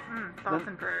then like, we, thoughts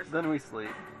and prayers. then we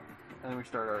sleep, and we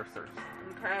start our search.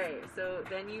 Okay, so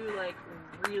then you like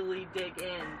really dig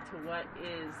into what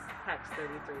is Hex 33.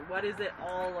 What is it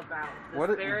all about? This What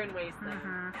it- barren waste thing.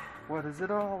 Mm-hmm. What is it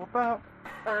all about?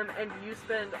 And you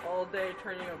spend all day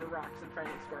turning over rocks and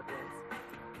fighting scorpions.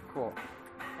 Cool.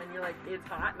 And you're like, it's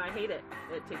hot and I hate it.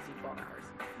 It takes you 12 hours.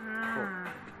 Mm.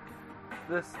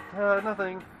 This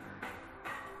nothing.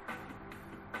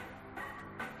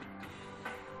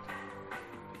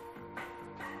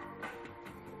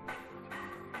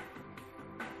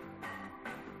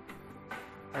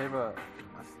 I have a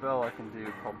spell I can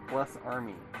do called Bless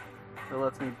Army. It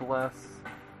lets me bless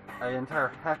an entire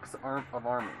hex of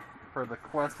army for the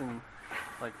quest and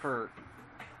like for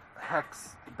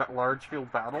hex large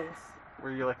field battles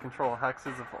where you like control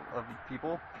hexes of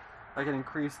people. I can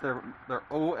increase their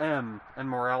OM and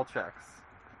morale checks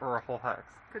for a whole hex.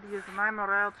 Could use my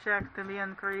morale check to be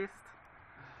increased.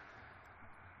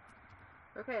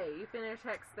 Okay, you finish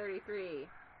Hex 33.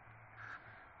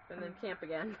 And then camp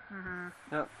again. Mm-hmm.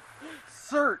 Yep.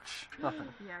 Search! Nothing.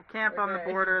 Yeah, camp on the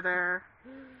Okay. border there.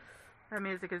 That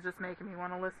music is just making me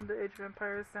want to listen to Age of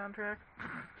Empires soundtrack.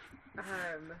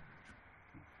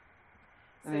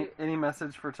 So, Any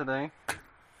message for today?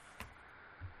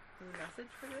 any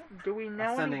message for you? Do we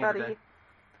know sending it anybody today.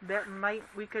 that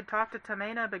we could talk to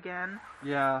Tamenab again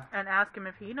Yeah. and ask him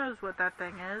if he knows what that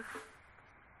thing is?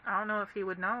 I don't know if he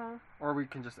would know. Or we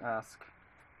can just ask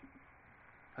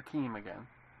Hakeem again.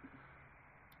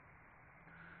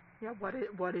 Yeah, what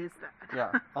is that?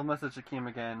 Yeah, I'll message Hakeem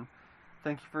again.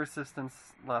 Thank you for assistance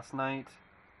last night.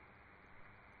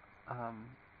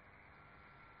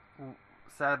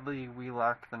 Sadly, we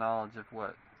lack the knowledge of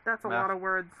what That's a Math- lot of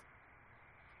words.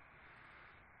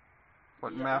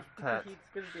 Maftet. He's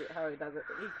gonna do it how he does it.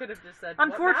 He could have just said. "What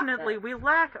Unfortunately, Maftet?" we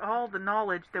lack all the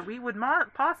knowledge that we would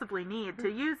possibly need to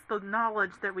use the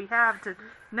knowledge that we have to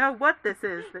know what this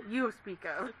is that you speak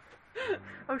of.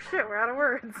 Oh shit, we're out of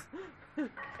words.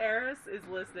 Eris is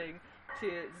listening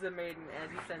to Zamaiden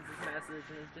as he sends his message,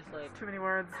 and is just like, Too many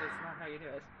words. "That's not how you do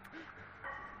it."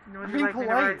 Would you Being like me to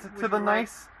polite write- to would the you like-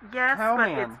 nice Yes, but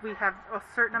cowman. we have a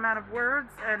certain amount of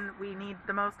words, and we need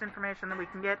the most information that we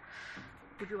can get.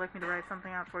 Would you like me to write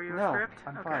something out for you? No, a script?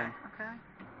 I'm okay. fine. Okay.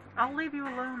 I'll leave you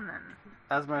alone then.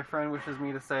 As my friend wishes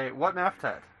me to say, what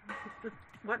Maftet?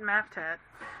 What Maftet?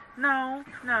 No,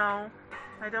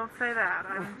 I don't say that.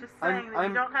 I'm just saying that I'm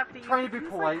you don't have to use trying to be like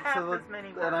polite half so as many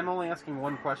words. that I'm only asking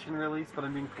one question release, but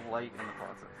I'm being polite in the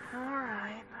process.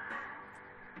 Alright.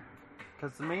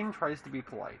 Because the main tries to be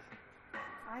polite.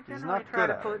 I He's generally not try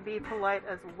good to at it. be polite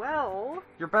as well.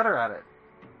 You're better at it.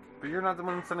 But you're not the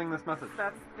one sending this message.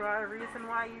 That's the reason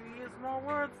why you use more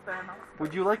words then.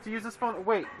 Would you like to use this phone?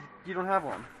 Wait, you don't have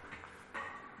one.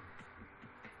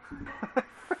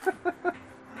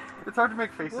 It's hard to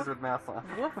make faces Woof. with masks on.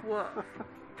 Woof woof.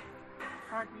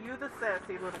 Aren't you the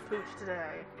sassy little pooch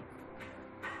today?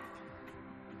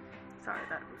 Sorry,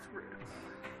 that was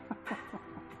rude.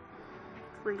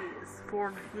 Please,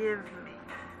 forgive me.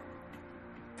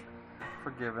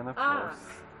 Forgiven, of Ah.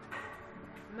 course.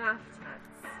 Maftats.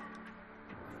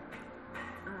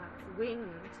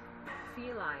 Winged,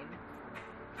 feline,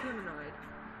 humanoid,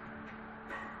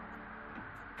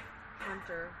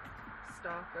 hunter,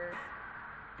 stalker,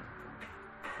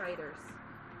 fighters.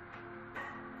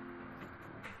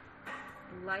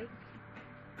 Like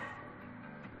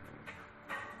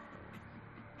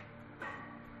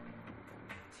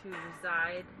to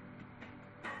reside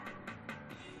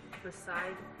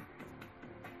beside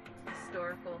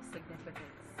historical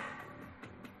significance.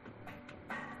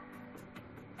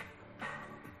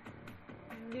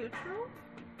 Neutral?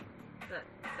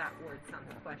 That word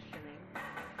sounds questioning.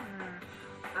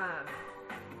 Mm.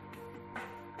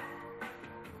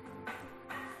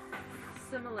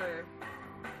 Similar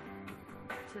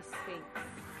to Sphinx.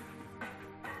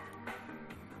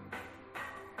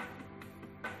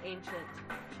 Ancient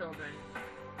children.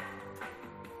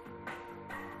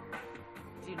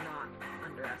 Do not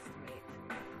underestimate.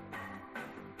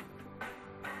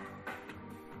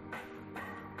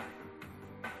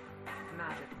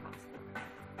 Magic possible.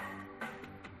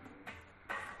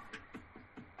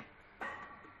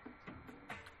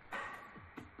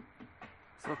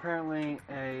 So apparently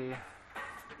a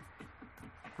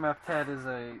Maftet is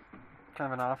a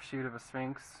kind of an offshoot of a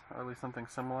sphinx, or at least something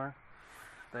similar.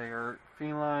 They are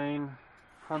feline,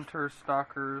 hunters,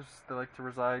 stalkers. They like to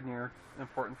reside near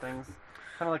important things.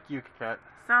 Kind of like Yukiket.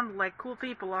 Sound like cool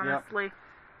people, honestly.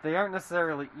 They aren't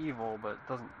necessarily evil, but it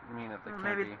doesn't mean that they Well,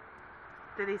 can't maybe- be.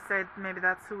 Did he say maybe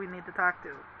that's who we need to talk to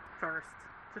first?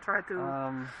 To try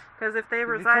to... Because if they He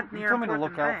reside told, near he told me to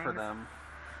important look out for things- them,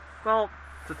 Well,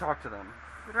 to talk to them.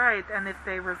 right, and if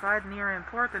they reside near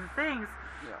important things,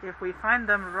 Yeah. if we find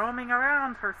them roaming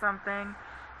around for something,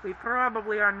 we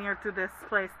probably are near to this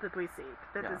place that we seek.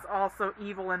 That Yeah. is also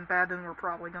evil and bad, and we're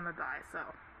probably gonna die. So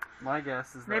My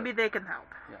guess is that maybe they can help.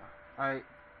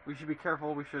 we should be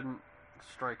careful. We shouldn't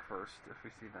strike first if we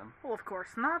see them. Well, of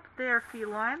course not. They're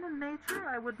feline in nature.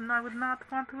 I would not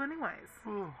want to, anyways.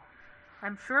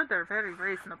 I'm sure they're very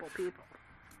reasonable people.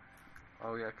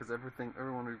 Oh yeah, because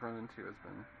everyone we've run into has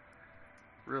been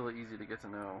really easy to get to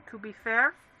know. To be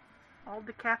fair, all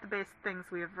the cat-based things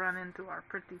we have run into are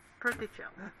pretty chill.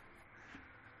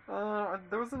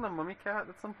 There wasn't a mummy cat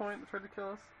at some point that tried to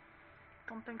kill us.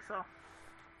 Don't think so.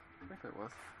 I think there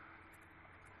was.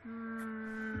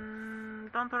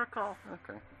 Don't recall.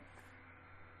 Okay.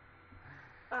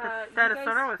 That you is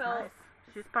guys always felt, nice.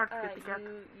 She's part of the cat.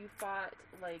 you fought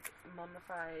like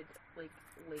mummified like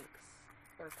lynx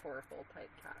or coracle type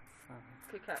cats.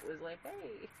 Kit Kat was like,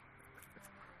 hey.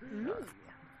 Me.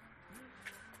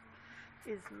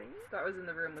 Is me? That was in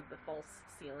the room with the false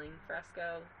ceiling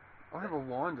fresco. I have a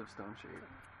wand of stone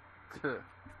shape.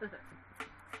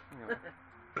 Anyway.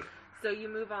 So you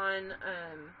move on.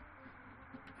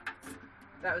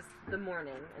 That was the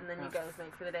morning, and then you Yeah. guys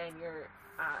make for the day, and you're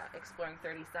exploring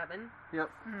 37. Yep.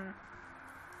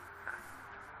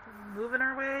 Moving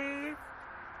our way.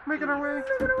 Making our way.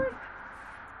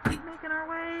 Making our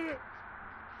way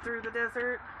through the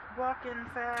desert. Walking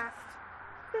fast.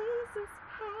 Faces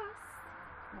past,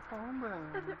 and they're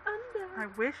I under.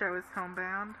 wish I was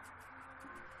homebound.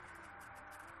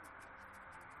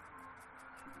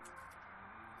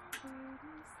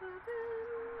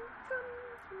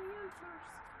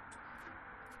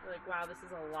 Like, wow, this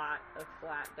is a lot of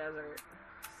flat desert.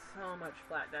 So much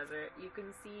flat desert. You can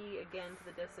see again to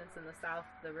the distance in the south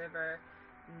the river,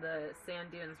 the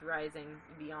sand dunes rising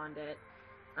beyond it.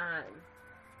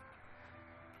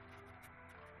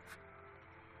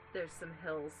 There's some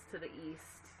hills to the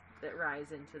east that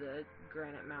rise into the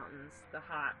granite mountains. The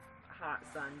hot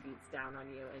sun beats down on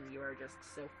you, and you are just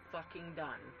so fucking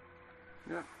done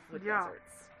Yep. with Yeah.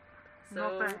 deserts. No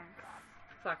So thanks.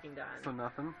 fucking done. So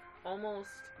nothing. Almost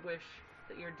wish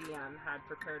that your DM had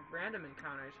prepared random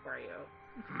encounters for you.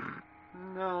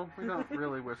 No, we don't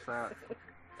really wish that.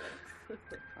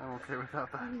 I'm okay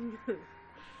without that.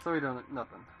 So we don't.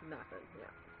 Nothing. Nothing, yeah.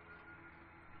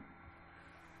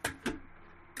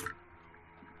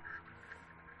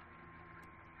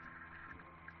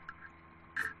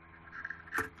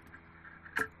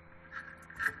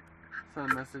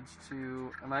 Send a message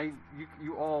to, and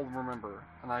you all remember,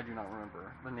 and I do not remember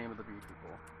the name of the bee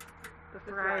people.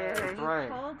 The Right. Friday. Right.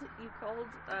 You called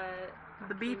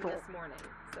The Hakeem Beeple. this morning.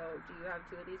 So do you have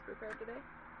two of these prepared today?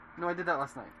 No, I did that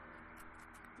last night.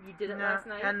 You did it No, last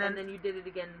night, and and then- then you did it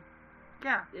again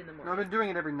Yeah. in the No, I've morning. been doing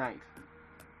it every night.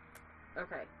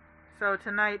 Okay. So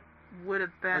tonight would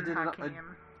have been did not-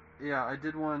 Hakeem. Yeah, I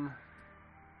did one.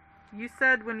 You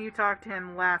said when you talked to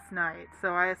him last night,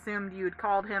 so I assumed you had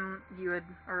called him, Yeah,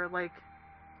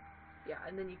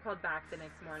 and then you called back the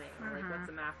next morning. Like, Mhm. what's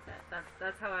a map set?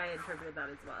 That's how I interpreted that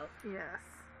as well. yes.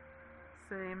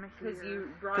 Same here. Because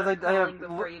you brought 'Cause up I have calling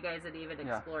before look- you guys had even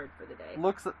Yeah. explored for the day.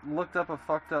 Looked up a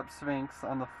fucked up sphinx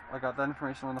on the. I got that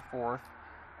information on the 4th.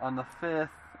 On the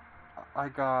 5th, I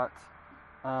got.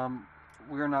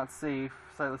 We are not safe.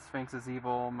 Sightless Sphinx is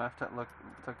evil. Meftet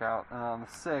took out. And on the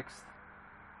 6th,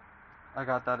 I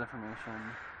got that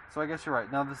information. So I guess you're right.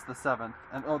 Now this is the 7th,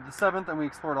 and the 7th, and we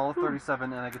explored all of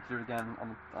 37, and I get to do it again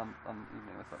on the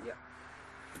evening of the 7th. Yeah.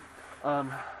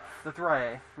 The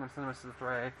Thrae. I'm gonna send a message to the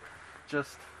Thrae.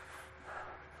 Just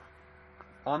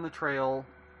on the trail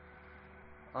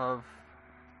of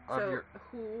So, your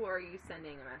who are you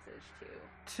sending a message to?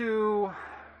 to.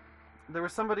 There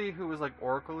was somebody who was like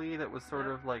oracle-y that was sort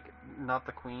Yeah. of like not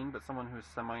the queen, but someone who's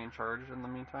semi in charge in the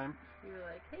meantime. You were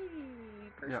like, hey,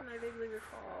 person Yeah. I vaguely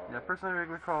recall. Yeah, person I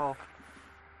vaguely recall.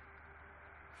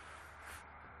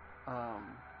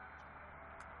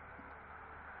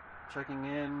 Checking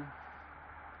in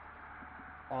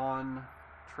on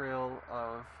trail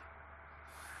of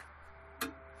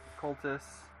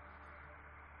cultists.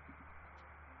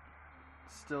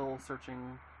 Still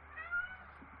searching.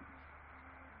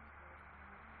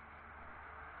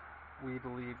 We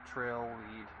believe trail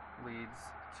leads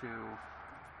to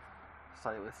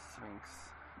Silas Sphinx.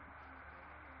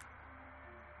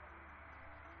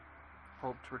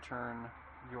 Hope to return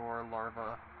your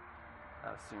larva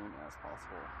as soon as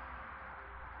possible.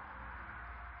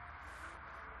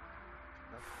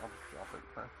 I'll drop it.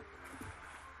 But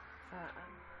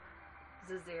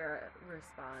Zazira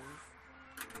responds,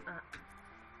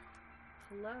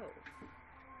 hello.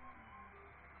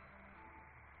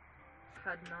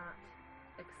 Had not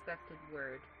expected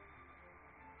word.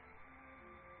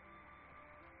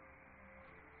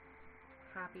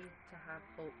 Happy to have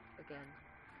hope again.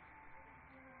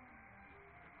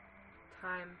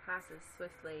 Time passes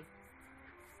swiftly.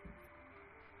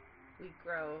 We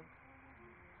grow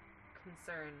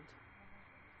concerned.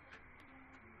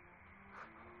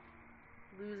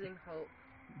 Losing hope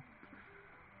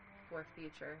for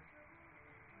future.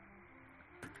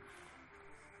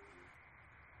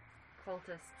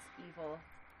 Cultists evil.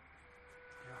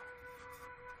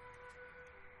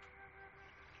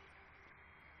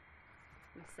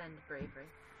 We send bravery.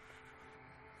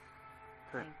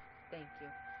 Okay. Thank you.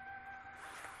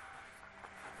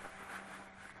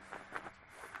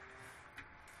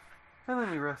 And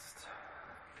then we rest.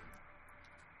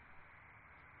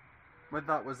 My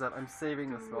thought was that I'm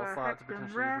saving the spell slot to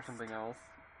potentially use for something else,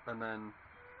 and then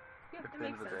Yep, at it the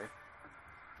end makes of the day.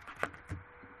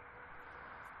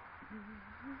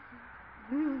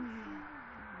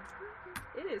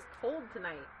 It is cold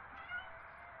tonight.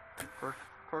 Cork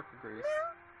agrees.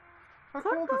 How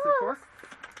cold is it, Cork?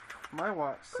 My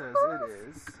watch says it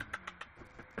is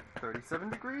 37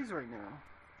 degrees right now,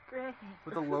 Great.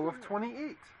 with a low of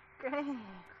 28 Great.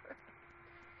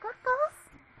 Corkles?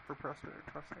 for posterity.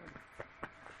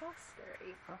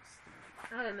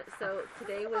 So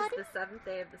today was the 7th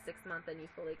day of the 6th month, and you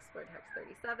fully explored Hex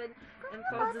 37. And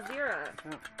called Zazira,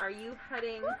 Yeah. are you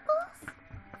heading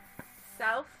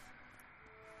south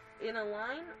in a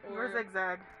line or Or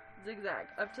zigzag. zigzag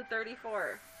up to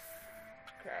 34?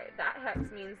 Okay, that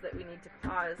hex means that we need to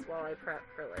pause while I prep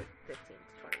for like 15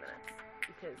 to 20 minutes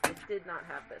because I did not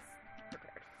have this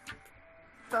prepared.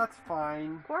 That's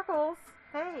fine. Corkles.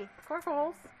 Hey.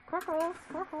 Corkles. Corkles.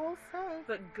 Corkles. Hey.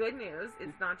 But good news,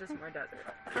 it's not just more desert.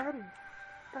 Buddy.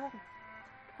 Buddy.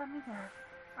 Come here.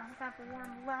 I have a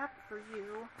warm lap for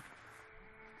you.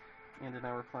 And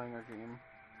now we're playing our game.